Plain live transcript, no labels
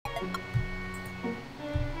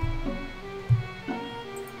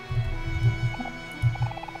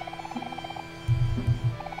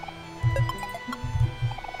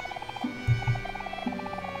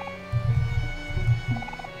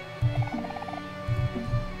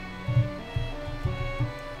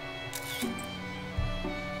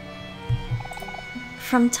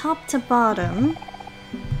From top to bottom,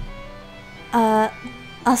 a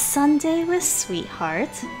Sunday with Sweetheart,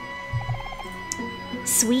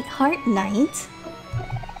 Sweetheart Night,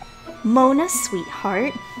 Mona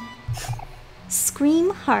Sweetheart, Scream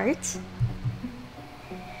Heart.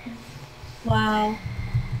 Wow.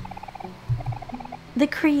 The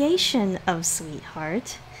creation of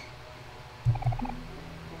Sweetheart,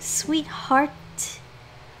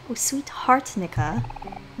 Sweetheartnica,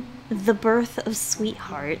 the birth of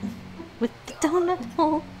Sweetheart, with the donut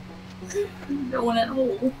hole. Donut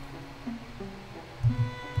hole.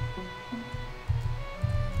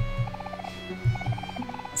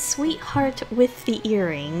 Sweetheart with the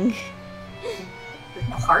earring.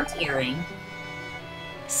 The heart earring.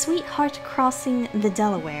 Sweetheart crossing the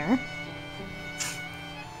Delaware.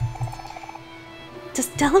 Does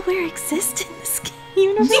Delaware exist in this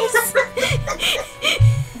universe?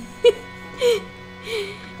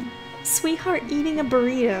 Sweetheart eating a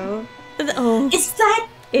burrito. Oh, Is that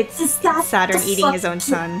Saturn eating his own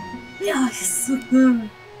son. Yes.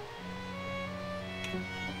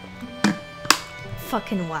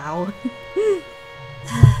 Fucking wow.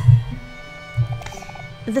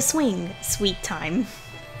 The swing, sweet time.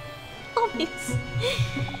 Always.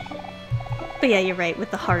 But yeah, you're right,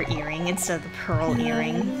 with the heart earring instead of the pearl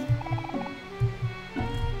earring. Oh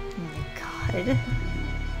my god.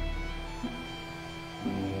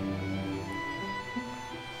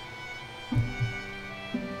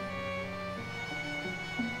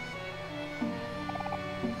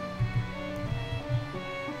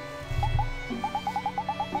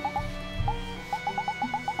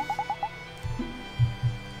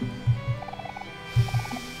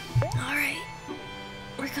 Alright,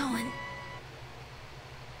 we're going.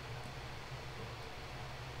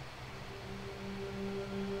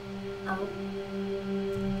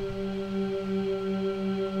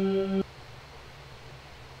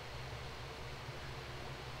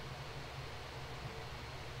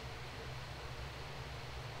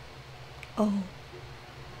 Oh.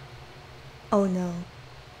 Oh no.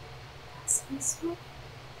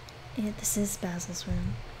 Yeah, this is Basil's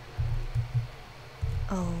room.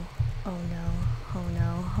 Oh. Oh no. Oh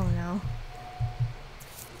no. Oh no.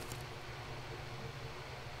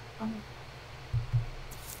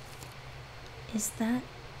 Is that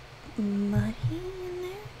muddy in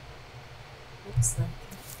there? Looks like it.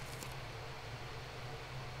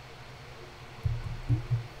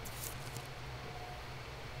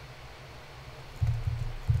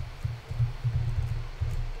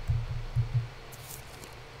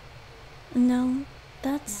 No,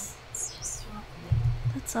 that's It's just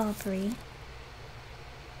Aubrey.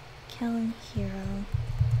 Kellen Hero.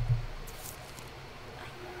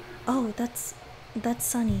 Oh, that's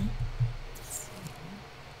Sunny.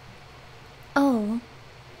 Oh.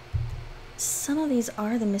 Some of these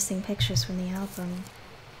are the missing pictures from the album.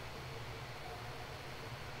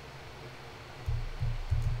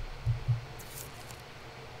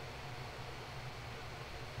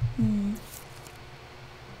 Hmm.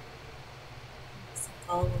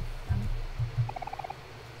 all of them.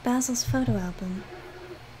 Basil's photo album.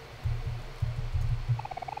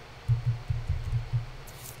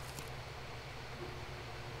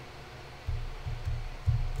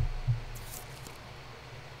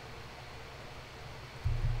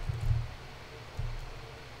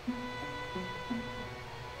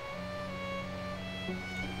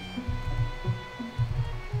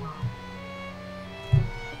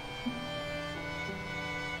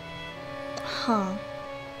 Huh.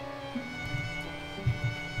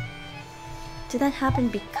 Did that happen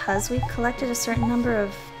because we've collected a certain number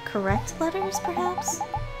of correct letters, perhaps?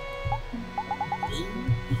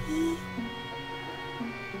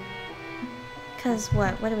 Because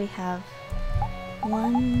what do we have?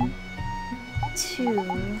 1,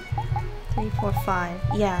 2, 3, 4, 5.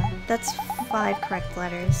 Yeah, that's 5 correct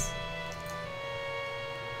letters.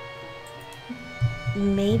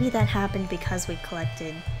 Maybe that happened because we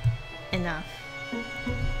collected enough.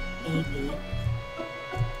 Maybe.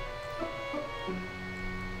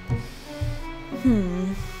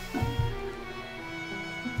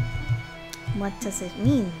 What does it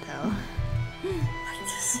mean, though? What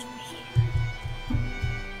does it mean?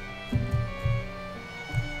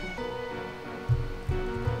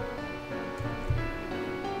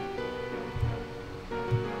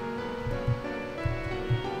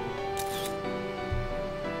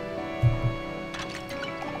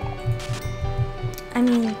 I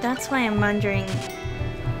mean, that's why I'm wondering...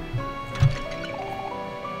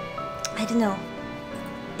 I don't know.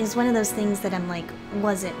 Is one of those things that I'm like,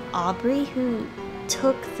 was it Aubrey who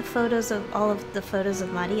took the photos of all of the photos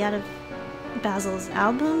of Mari out of Basil's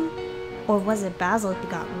album? Or was it Basil who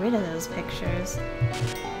got rid of those pictures?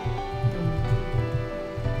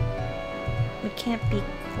 We can't be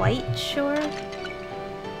quite sure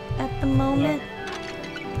at the moment.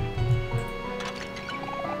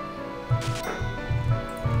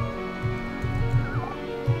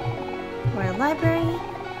 Royal Library.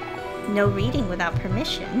 No reading without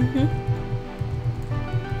permission.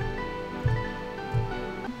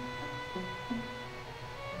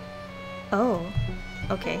 Oh,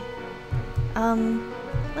 okay.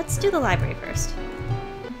 Let's do the library first.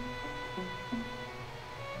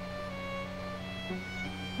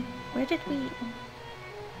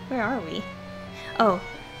 Where are we? Oh.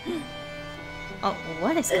 Oh,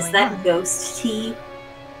 what is going on? Is that ghost tea?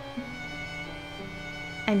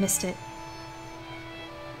 I missed it.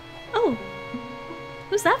 Oh!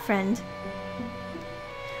 Who's that friend?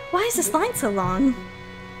 Why is this line so long?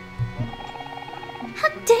 How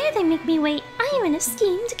dare they make me wait? I am an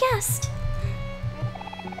esteemed guest.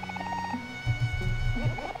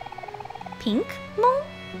 Pink Mole?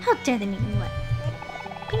 How dare they make me wait?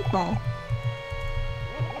 Pink Mole.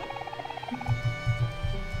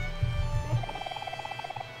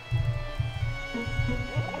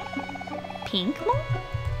 Pink Mole?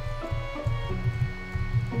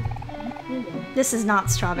 This is not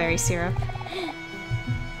strawberry syrup.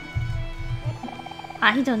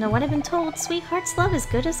 I don't know what I've been told. Sweetheart's love is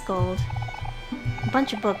good as gold. A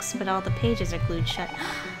bunch of books, but all the pages are glued shut.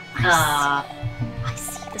 I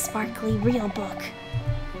see the sparkly real book.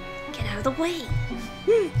 Get out of the way.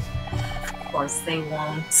 Of course they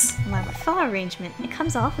won't. Elaborate flower arrangement. It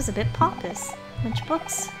comes off as a bit pompous. A bunch of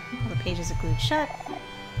books. All the pages are glued shut.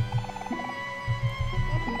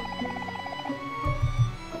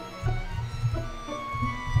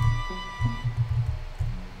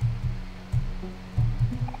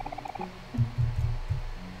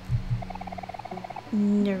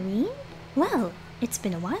 Noreen? Well, it's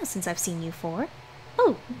been a while since I've seen you four.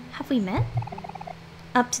 Oh, have we met?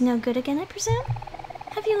 Up to no good again, I presume?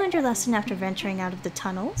 Have you learned your lesson after venturing out of the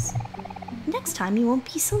tunnels? Next time you won't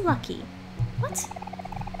be so lucky. What?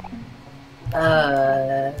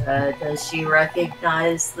 Does she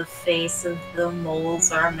recognize the face of the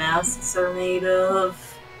moles our masks are made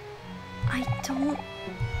of? I don't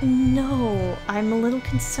know. I'm a little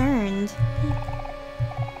concerned.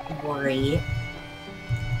 Worry.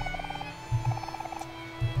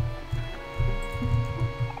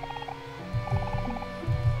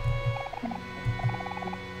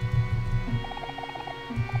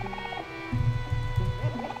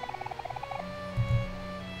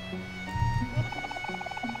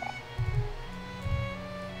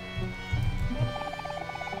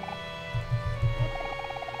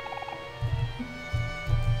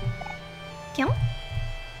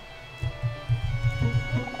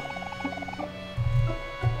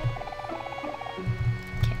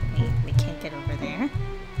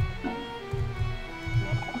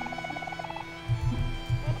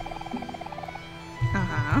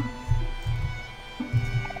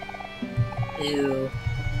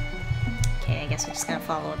 Okay, I guess we're just gonna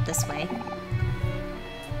follow up this way.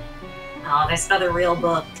 Oh, there's another real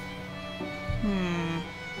book.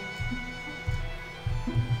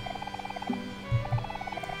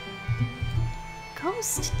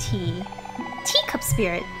 Ghost tea. Teacup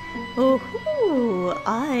spirit. Oh,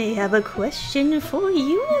 I have a question for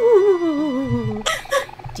you.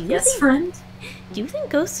 Yes, friend? Do you think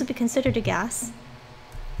ghosts would be considered a gas?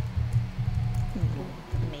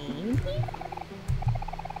 Maybe?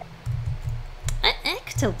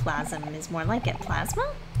 Ectoplasm is more like it.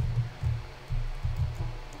 Plasma?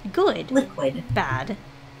 Good. Liquid. Bad.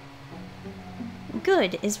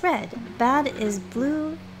 Good is red. Bad is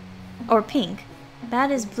blue or pink.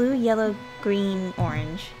 Bad is blue, yellow, green,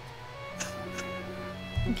 orange.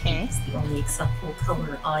 Okay. It's the only acceptable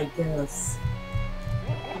color, I guess.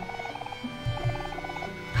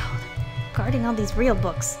 Oh, they're guarding all these real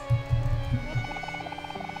books.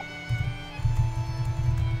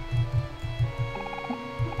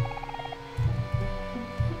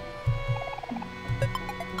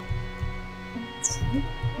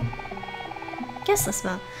 Guestless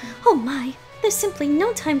smell. Oh my, there's simply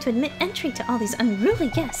no time to admit entry to all these unruly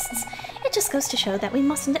guests. It just goes to show that we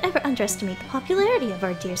mustn't ever underestimate the popularity of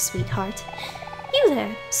our dear sweetheart. You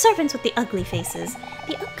there, servants with the ugly faces.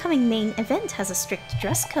 The upcoming main event has a strict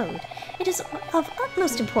dress code. It is of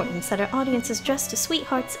utmost importance that our audience is dressed to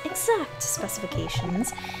Sweetheart's exact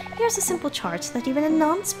specifications. Here's a simple chart that even a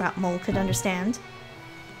non-sprout mole could understand.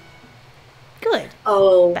 Good.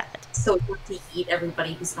 Oh, Bad. so you have to eat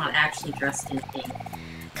everybody who's not actually dressed in pink.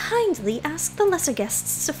 Kindly ask the lesser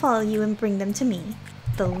guests to follow you and bring them to me.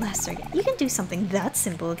 The lesser guests. You can do something that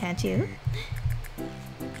simple, can't you?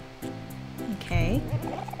 Okay.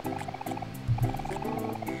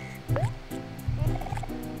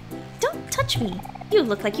 Don't touch me. You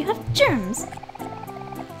look like you have germs.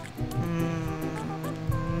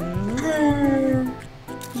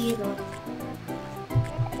 You know.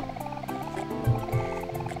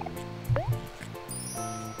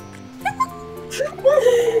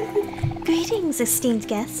 Greetings, esteemed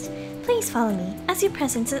guest. Please follow me, as your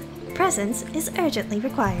presence is urgently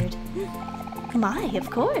required. My, of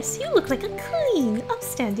course. You look like a clean,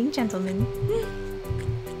 upstanding gentleman.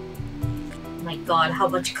 Oh my god, how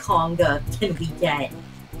much conga can we get?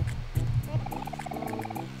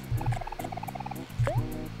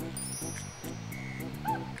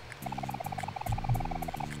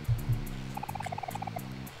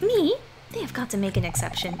 Me? They have got to make an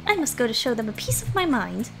exception. I must go to show them a piece of my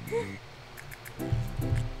mind.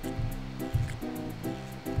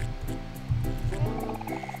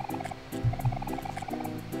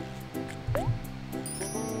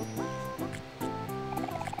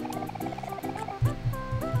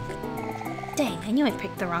 Dang, I knew I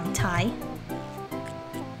picked the wrong tie.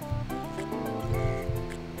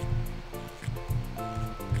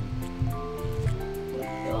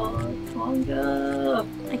 Oh, conga.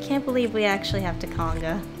 I can't believe we actually have to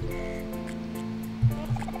conga.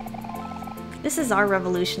 This is our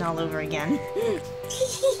revolution all over again.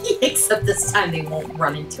 Except this time they won't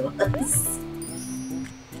run into us.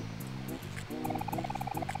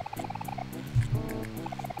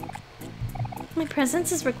 My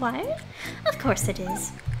presence is required? Of course it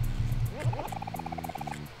is.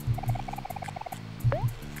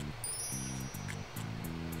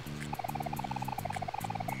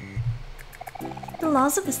 The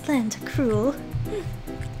laws of this land are cruel.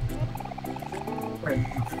 We're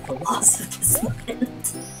not the laws of this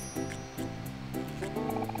land.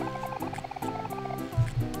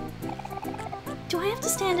 Do I have to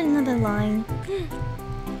stand in another line?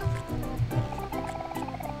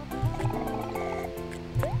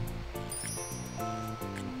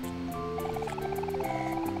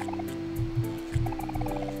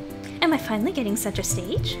 Am I finally getting center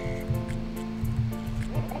stage?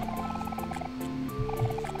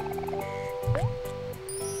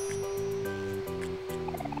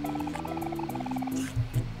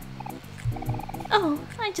 Oh,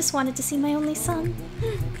 I just wanted to see my only son.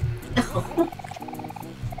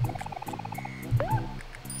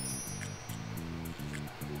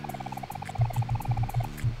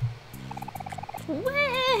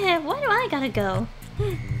 Where do I gotta go?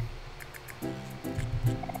 Oh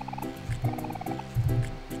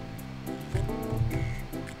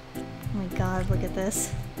my god, look at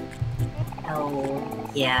this. Oh,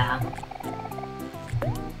 yeah.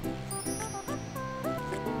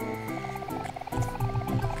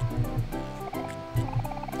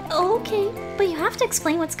 Okay, but you have to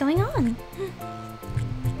explain what's going on.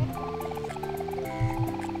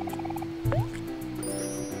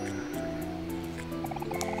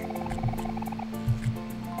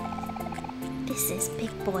 This is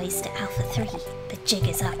Big Boys to Alpha 3. The jig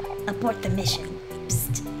is up. Abort the mission.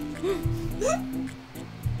 Psst.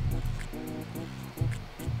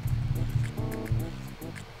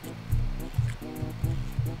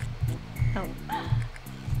 Oh.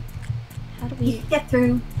 How do You we... can get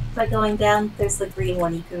through by going down. There's the green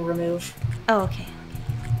one you can remove. Oh, okay.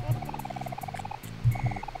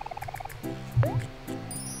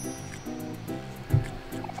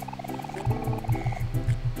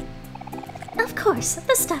 Of course,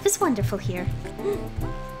 the staff is wonderful here.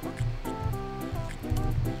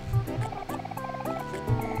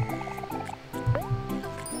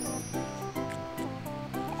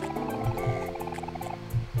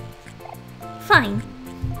 Fine.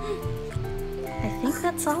 I think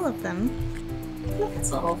that's all of them.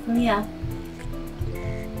 That's all of them, yeah.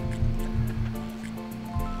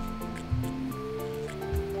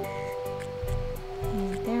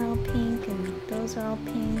 And they're all pink, and those are all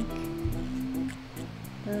pink.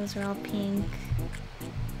 Those are all pink.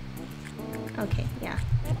 Okay, yeah.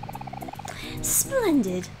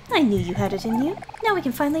 Splendid! I knew you had it in you. Now we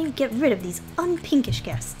can finally get rid of these unpinkish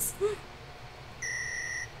guests.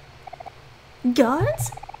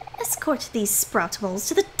 Guards? Escort these sprout moles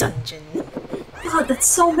to the dungeon. God, that's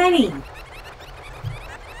so many!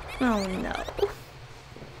 Oh no.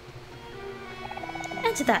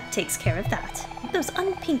 And that takes care of that. Those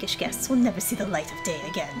unpinkish guests will never see the light of day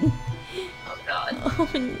again. Oh god. Oh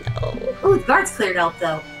no. Oh, the guards cleared out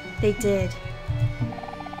though. They did.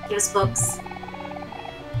 Give us books.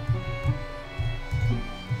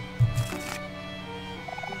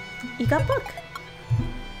 You got book.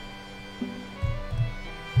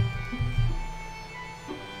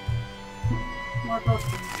 More books.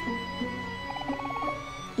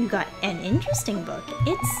 You got an interesting book.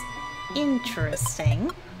 It's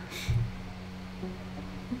interesting.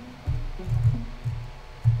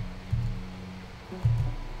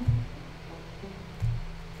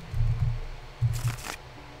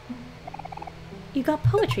 You got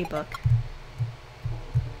poetry book.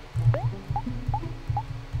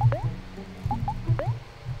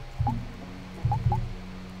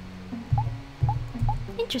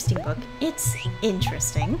 Interesting book. It's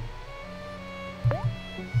interesting.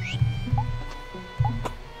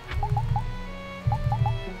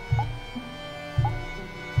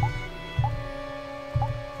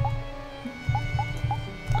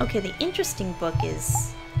 Okay, the interesting book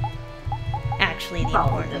is actually the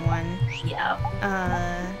important one. Yeah.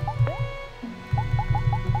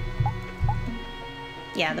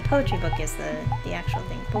 Yeah, the poetry book is the actual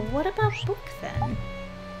thing. But what about book then?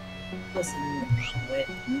 Wasn't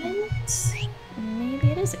equipment?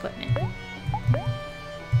 Maybe it is equipment.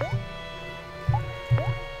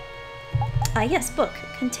 Ah, yes, book.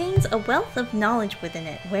 Contains a wealth of knowledge within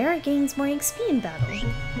it. Wearer gains more XP in battle.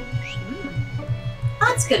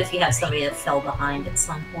 That's good if you have somebody that fell behind at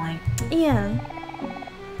some point. Yeah.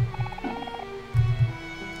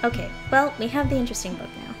 Okay, well, we have the interesting book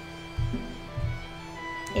now.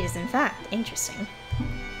 It is in fact interesting.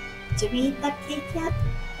 Did we eat that cake yet?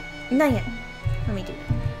 Not yet. Let me do it.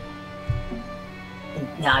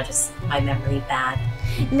 No, my memory bad.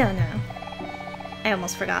 No. I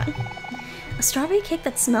almost forgot. A strawberry cake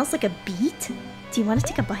that smells like a beet? Do you want to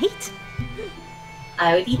take a bite?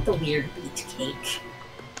 I would eat the weird beet cake.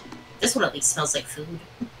 This one at least smells like food.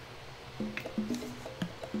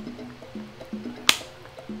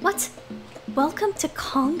 What? Welcome to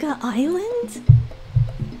Conga Island?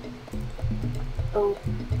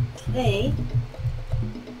 Okay.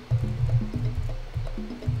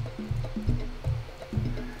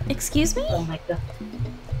 Excuse me? Oh my god.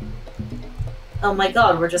 Oh my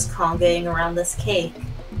god, we're just congaing around this cake.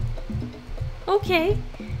 Okay.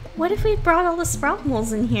 What if we brought all the sprout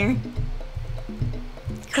moles in here?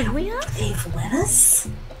 Could we have? They've let us?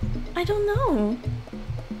 I don't know.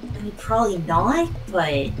 I mean, probably not,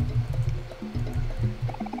 but...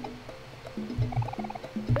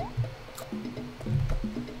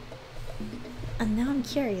 And now I'm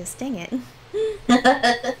curious, dang it.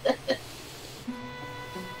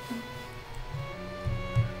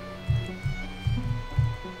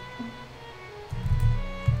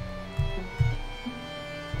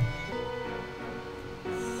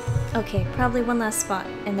 Okay, probably one last spot,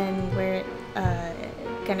 and then we're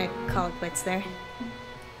gonna call it quits there.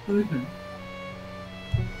 Mm-hmm.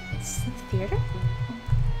 It's the theater?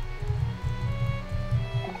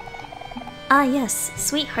 Ah yes,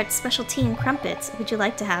 Sweetheart's special tea and crumpets. Would you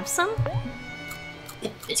like to have some?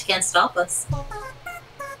 It can't stop us.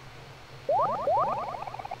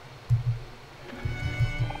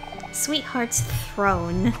 Sweetheart's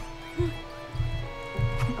throne.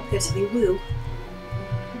 Appears to be woo.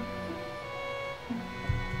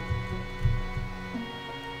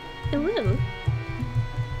 Ooh.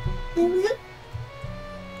 Woo.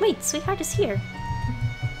 Wait, Sweetheart is here.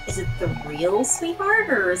 Is it the real Sweetheart,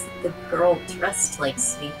 or is it the girl dressed like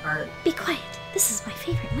Sweetheart? Be quiet. This is my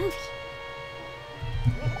favorite movie.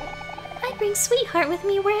 I bring Sweetheart with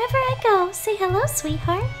me wherever I go. Say hello,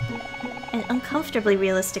 Sweetheart. An uncomfortably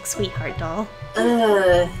realistic Sweetheart doll.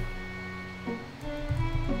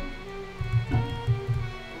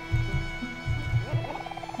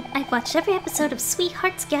 I've watched every episode of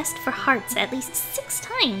Sweetheart's Guest for Hearts at least 6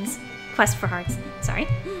 times. Quest for Hearts, sorry.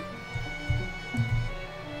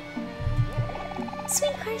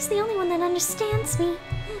 Sweetheart's the only one that understands me.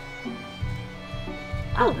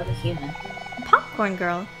 Oh, another human. Popcorn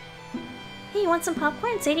girl. Hey, you want some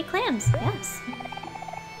popcorn? Sadie clams. Yes.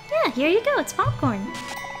 Yeah, here you go. It's popcorn.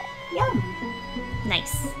 Yum.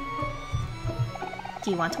 Nice.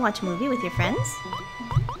 Do you want to watch a movie with your friends?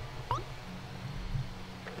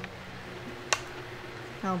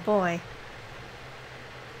 Oh boy.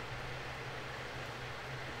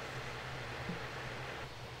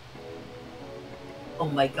 Oh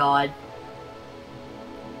my god.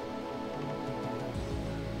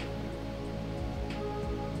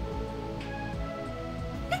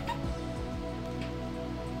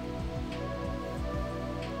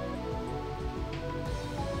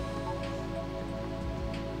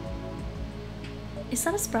 Is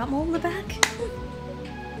that a sprout mole in the back?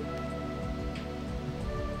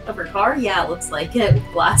 Of her car? Yeah, it looks like it,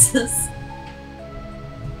 with glasses.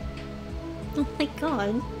 Oh my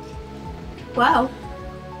god. Wow.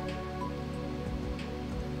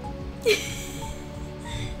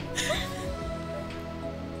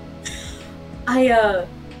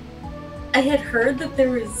 I had heard that there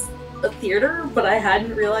was a theater, but I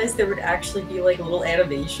hadn't realized there would actually be like little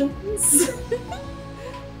animations.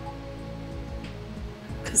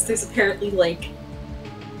 Because there's apparently like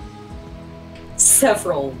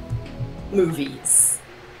several movies,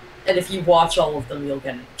 and if you watch all of them, you'll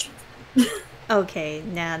get an achievement. Okay,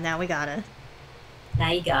 now we gotta. Now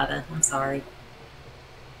you gotta. I'm sorry.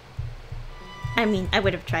 I mean, I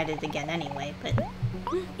would have tried it again anyway, but...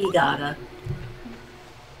 You gotta.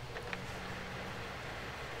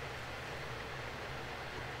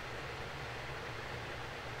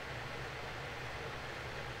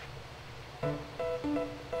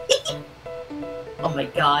 Oh my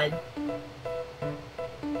god.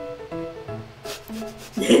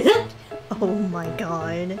 Oh my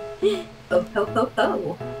god. Ho ho ho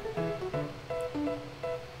ho.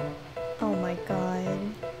 Oh my god.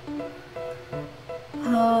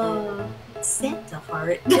 Oh, Santa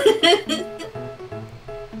heart.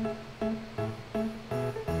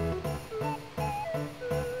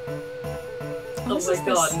 Oh my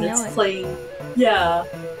god, and it's playing. Yeah.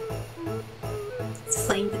 It's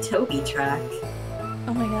playing the Toby track.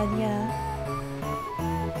 Oh my god, yeah.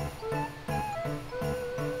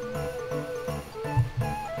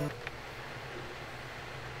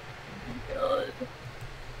 God.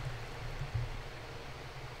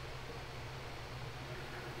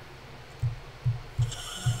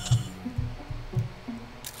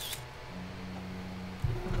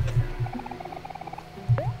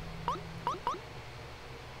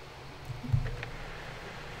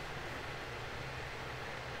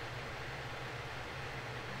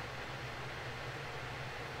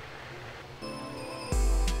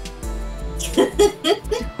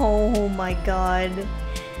 Oh my god.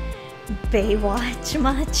 Baywatch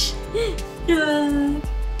much? God.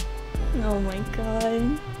 Oh my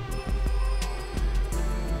god.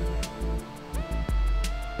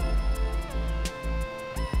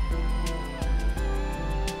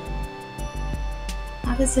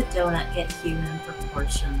 How does a donut get human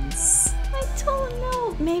proportions? I don't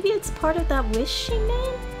know. Maybe it's part of that wish she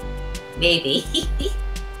made? Maybe.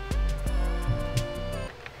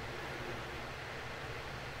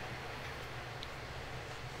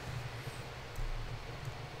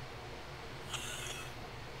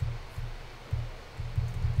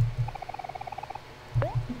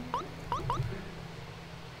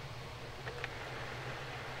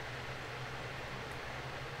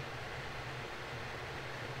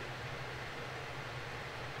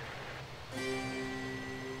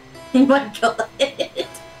 Oh my god.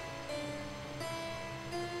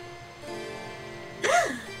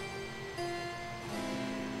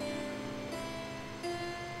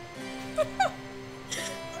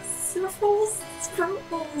 Several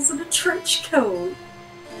sprinkles in a trench coat.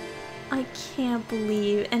 I can't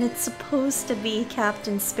believe, and it's supposed to be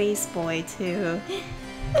Captain Spaceboy too.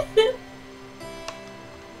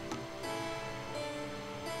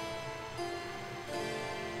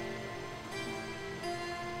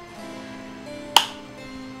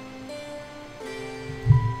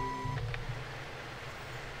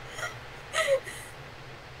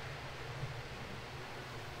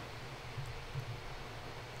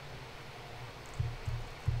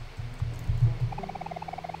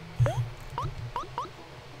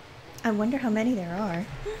 I wonder how many there are.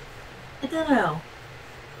 I don't know.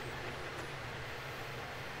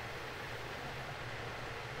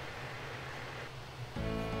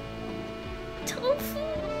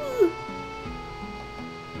 Tofu!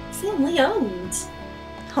 Family owned.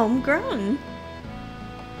 Homegrown.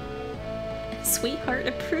 Sweetheart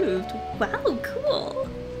approved. Wow, cool.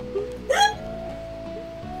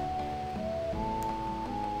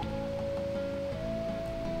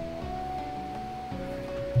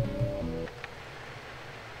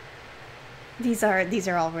 These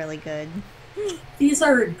are all really good. These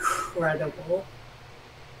are incredible.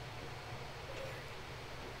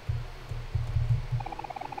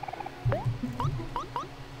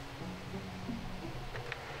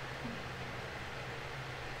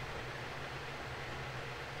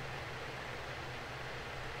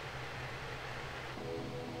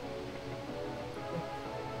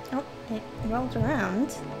 Oh, it rolled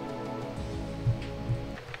around.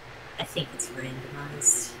 I think it's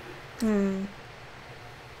randomized. Hmm.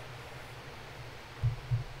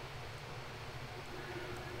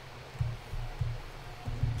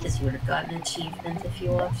 Because you would have gotten an achievement if you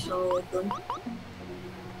watched all of them.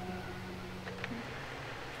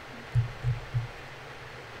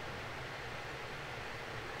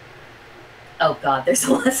 Oh god, there's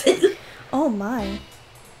 11. Oh my.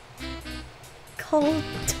 Call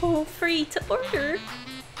toll free to order.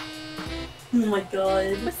 Oh my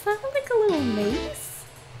god. Was that like a little mace?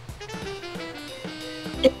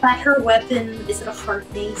 Is that her weapon? Is it a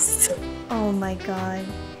heart mace? Oh my god.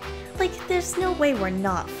 Like, there's no way we're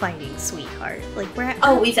not fighting, sweetheart. Like, we're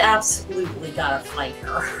Oh, we've absolutely gotta fight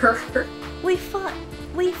her. we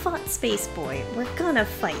fought Space Boy. We're gonna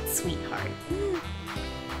fight, sweetheart.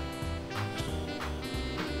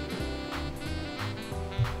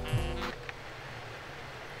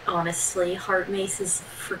 Honestly, heart mace is a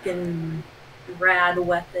freaking rad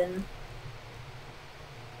weapon.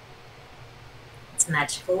 It's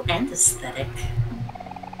magical and aesthetic.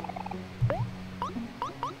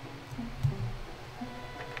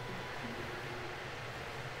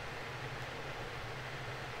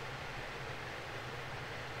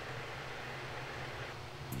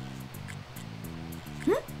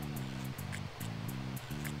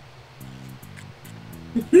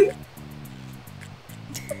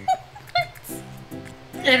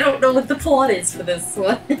 I don't know what the plot is for this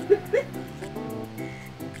one.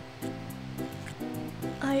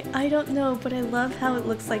 I don't know, but I love how it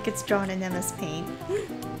looks like it's drawn in MS Paint.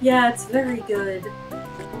 Yeah, it's very good.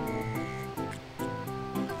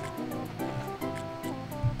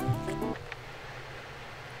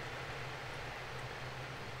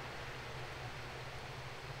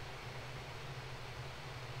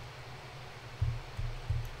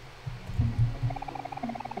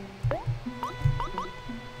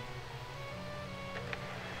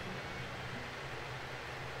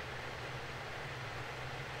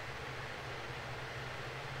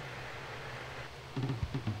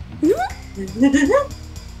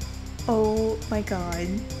 Oh my god.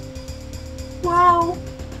 Wow.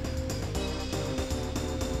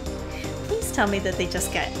 Please tell me that they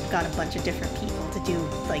just got a bunch of different people to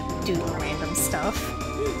do random stuff.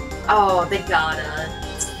 Oh, they gotta.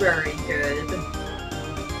 It's very good.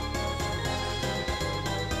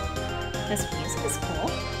 This music is cool.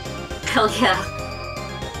 Hell yeah.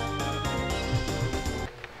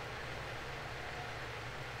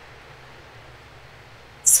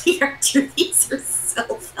 Sweetheart, these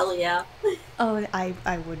herself. Hell yeah. Oh,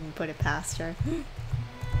 I wouldn't put it past her.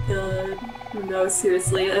 God. No,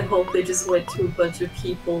 seriously, I hope they just went to a bunch of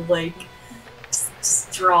people, like,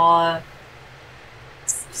 just draw,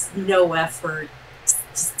 just no effort,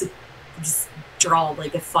 just draw,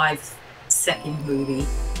 like, a 5-second movie.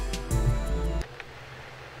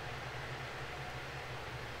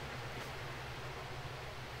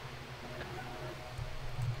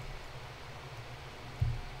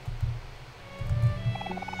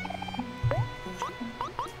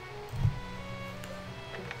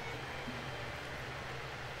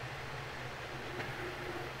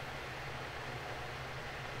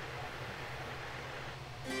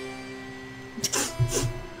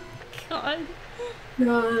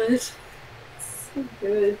 Gosh. So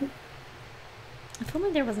good. If only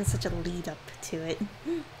there wasn't such a lead up to it.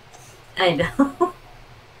 I know.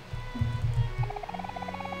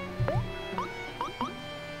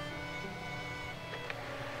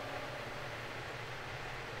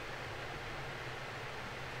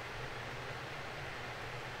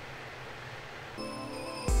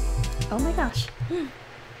 Oh my gosh.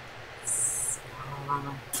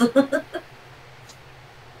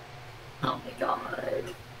 Oh my god.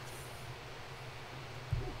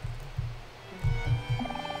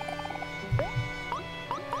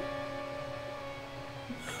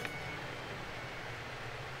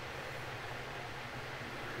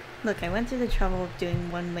 Look, I went through the trouble of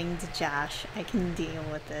doing one winged Jash. I can deal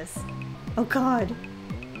with this. Oh god.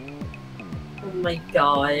 Oh my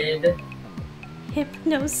god.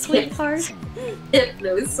 Hypno sweetheart.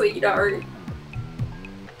 Hypno sweetheart.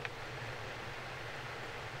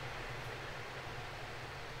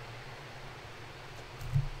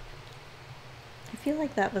 I feel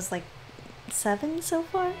like that was like 7 so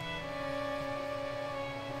far.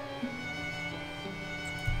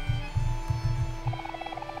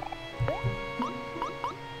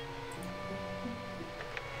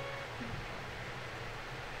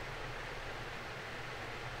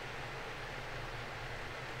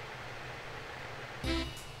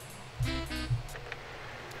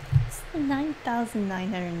 It's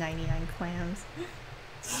 9,999 clams.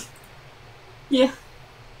 Yeah.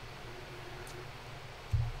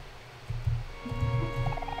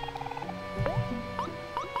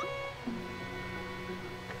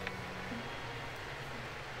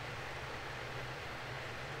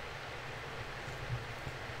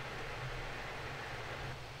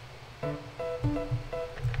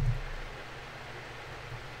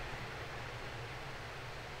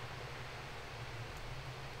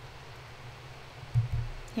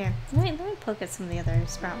 Here, let me poke at some of the other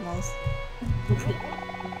sprout moles.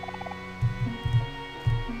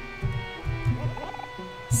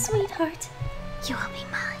 Sweetheart, you will be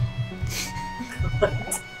mine.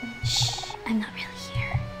 What? Shh, I'm not really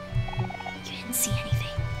here. You didn't see anything.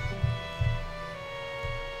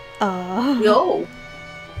 Yo.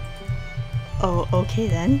 Oh, okay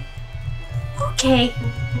then. Okay.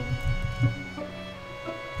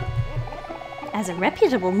 As a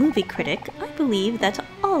reputable movie critic, I believe that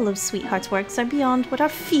all of Sweetheart's works are beyond what our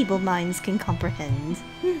feeble minds can comprehend.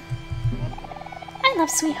 I love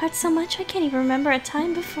Sweetheart so much I can't even remember a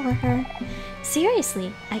time before her.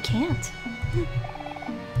 Seriously, I can't.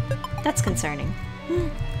 That's concerning.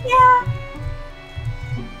 Yeah.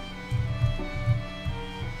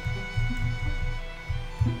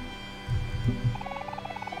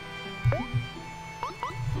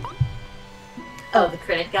 Oh, the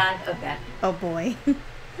critic guy? Okay. Oh boy. Oh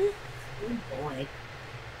boy.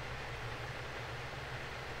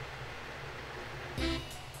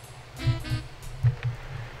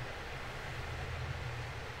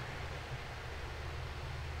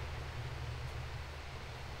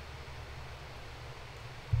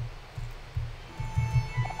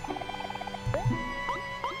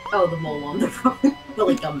 Oh, the mole on the phone.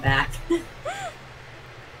 Really come back.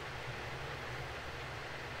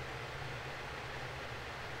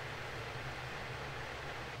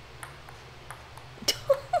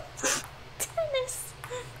 Tennis.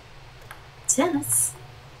 Tennis.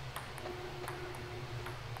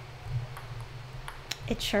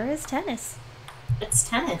 It sure is tennis. It's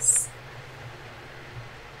tennis.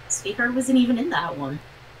 Sweetheart wasn't even in that one.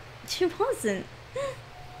 She wasn't.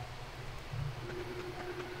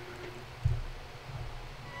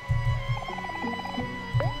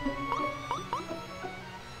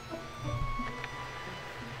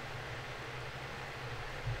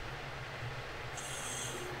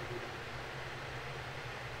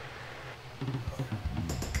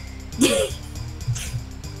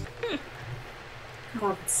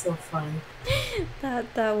 Oh, it's so fun.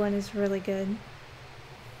 That one is really good.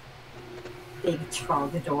 Big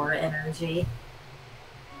Trogador energy.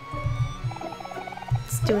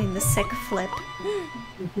 It's doing the sick flip.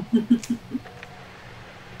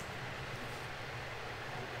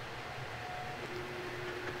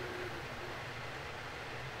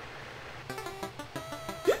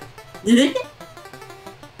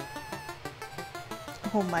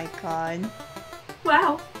 Oh my god.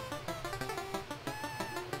 Wow.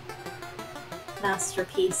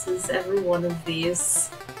 Masterpieces, every one of these.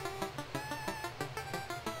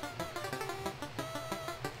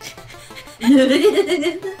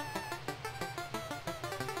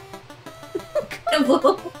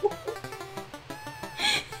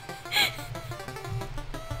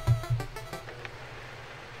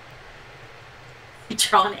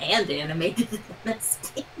 Drawn and animated in this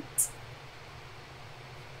paint.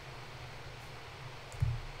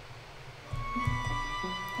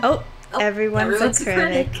 Oh, everyone's a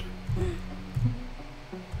critic.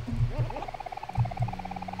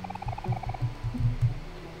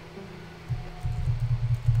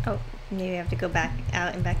 Oh, maybe I have to go back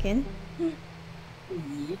out and back in.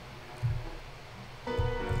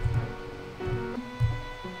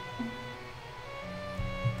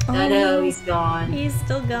 I know, he's gone. He's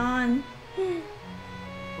still gone.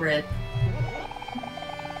 Rip.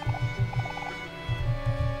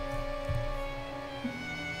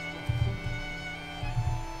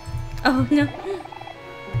 Oh no.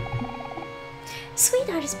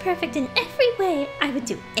 Sweetheart is perfect in every way. I would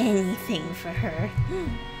do anything for her.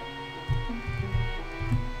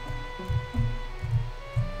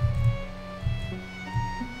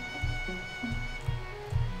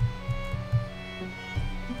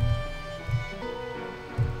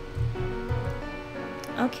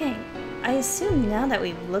 Okay, I assume now that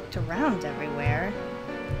we've looked around everywhere,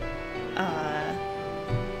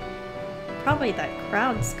 probably that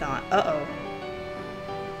crowd's gone. Uh-oh.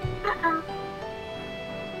 Uh-oh.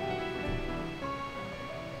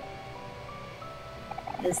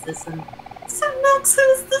 Is this one? So Max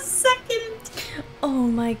was the second! Oh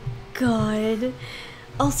my god.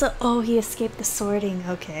 Also, oh, he escaped the sorting.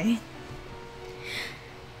 Okay.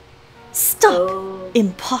 Stop! Oh.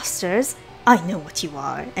 Imposters! I know what you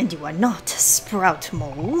are, and you are not sprout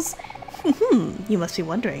moles. You must be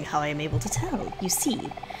wondering how I am able to tell. You see,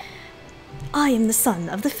 I am the son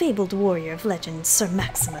of the fabled warrior of legend, Sir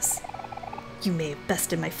Maximus. You may have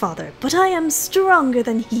bested my father, but I am stronger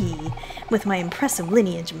than he. With my impressive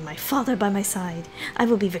lineage and my father by my side, I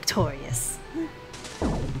will be victorious.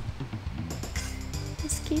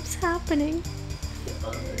 This keeps happening.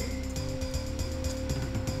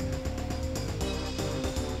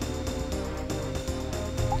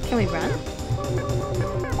 Can we run?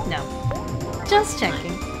 No. Just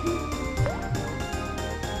checking.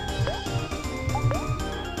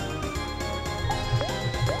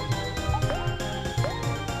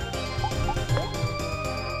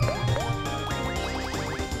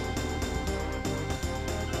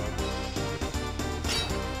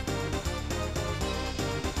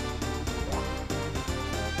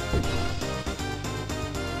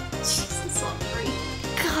 Jesus, Aubrey.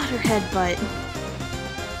 God, her headbutt.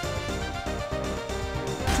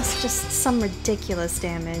 That's just some ridiculous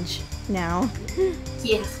damage now.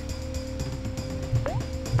 Yeah.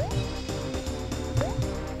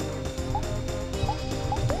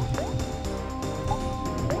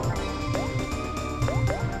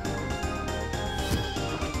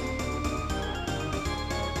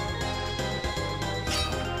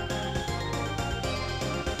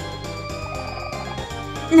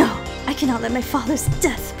 No! I cannot let my father's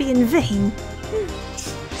death be in vain!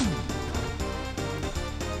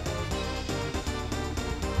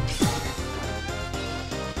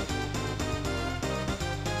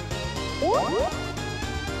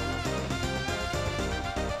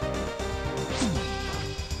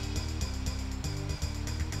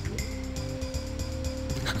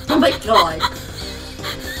 Oh my god.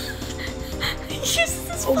 He uses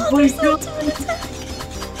his Oh my father's god. ultimate attack!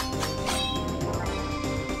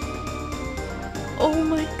 Oh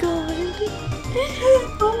my god!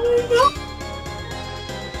 Oh my god.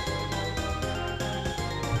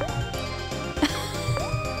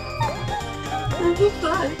 I'm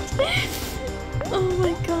fucked. Oh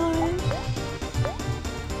my god!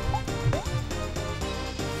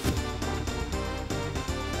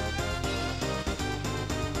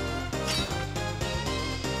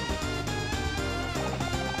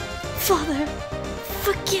 Father,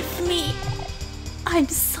 forgive me! I'm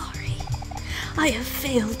sorry. I have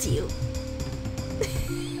failed you.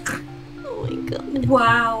 Oh my god.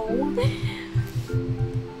 Wow.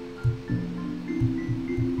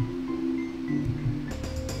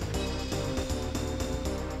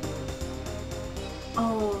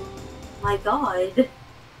 Oh my god.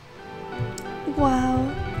 Wow.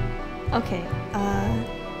 Okay,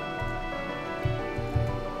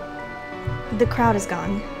 the crowd is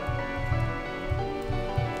gone.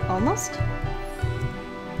 Almost?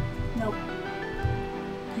 Nope.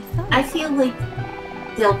 thought. I feel like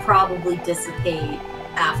they'll probably dissipate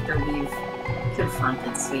after we've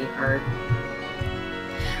confronted Sweetheart.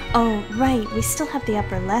 Oh, right. We still have the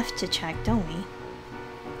upper left to check, don't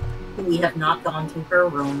we? We have not gone to her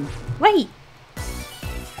room. Wait!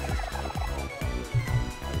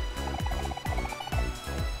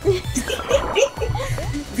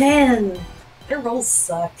 Man, their rolls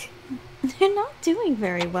suck. They're not doing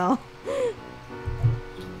very well.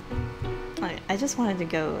 I just wanted to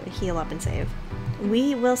go heal up and save.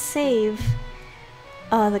 We will save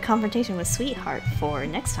the confrontation with Sweetheart for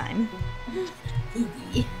next time.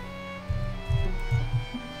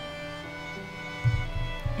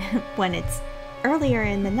 When it's earlier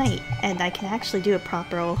in the night and I can actually do a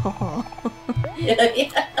proper oh.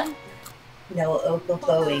 Yeah. No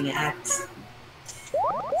Okopoing at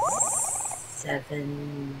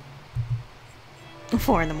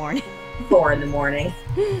 4 in the morning. 4 in the morning.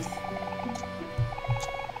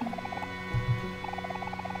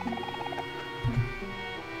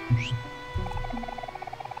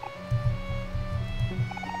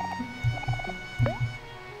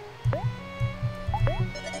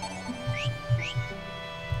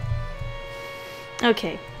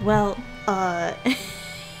 Okay, well,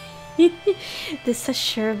 this has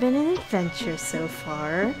sure been an adventure so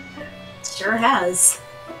far. Sure has.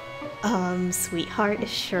 Sweetheart is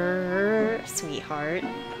sure Sweetheart.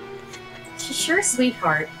 She's sure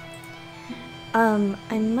Sweetheart. I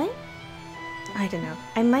don't know.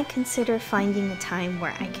 I might consider finding a time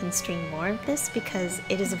where I can stream more of this because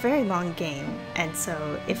it is a very long game, and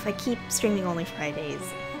so if I keep streaming only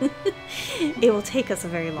Fridays, it will take us a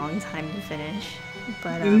very long time to finish.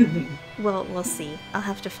 But we'll see. I'll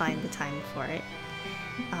have to find the time for it.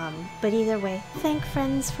 But either way, thank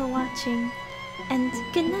friends for watching, and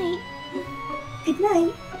good night. Good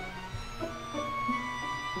night.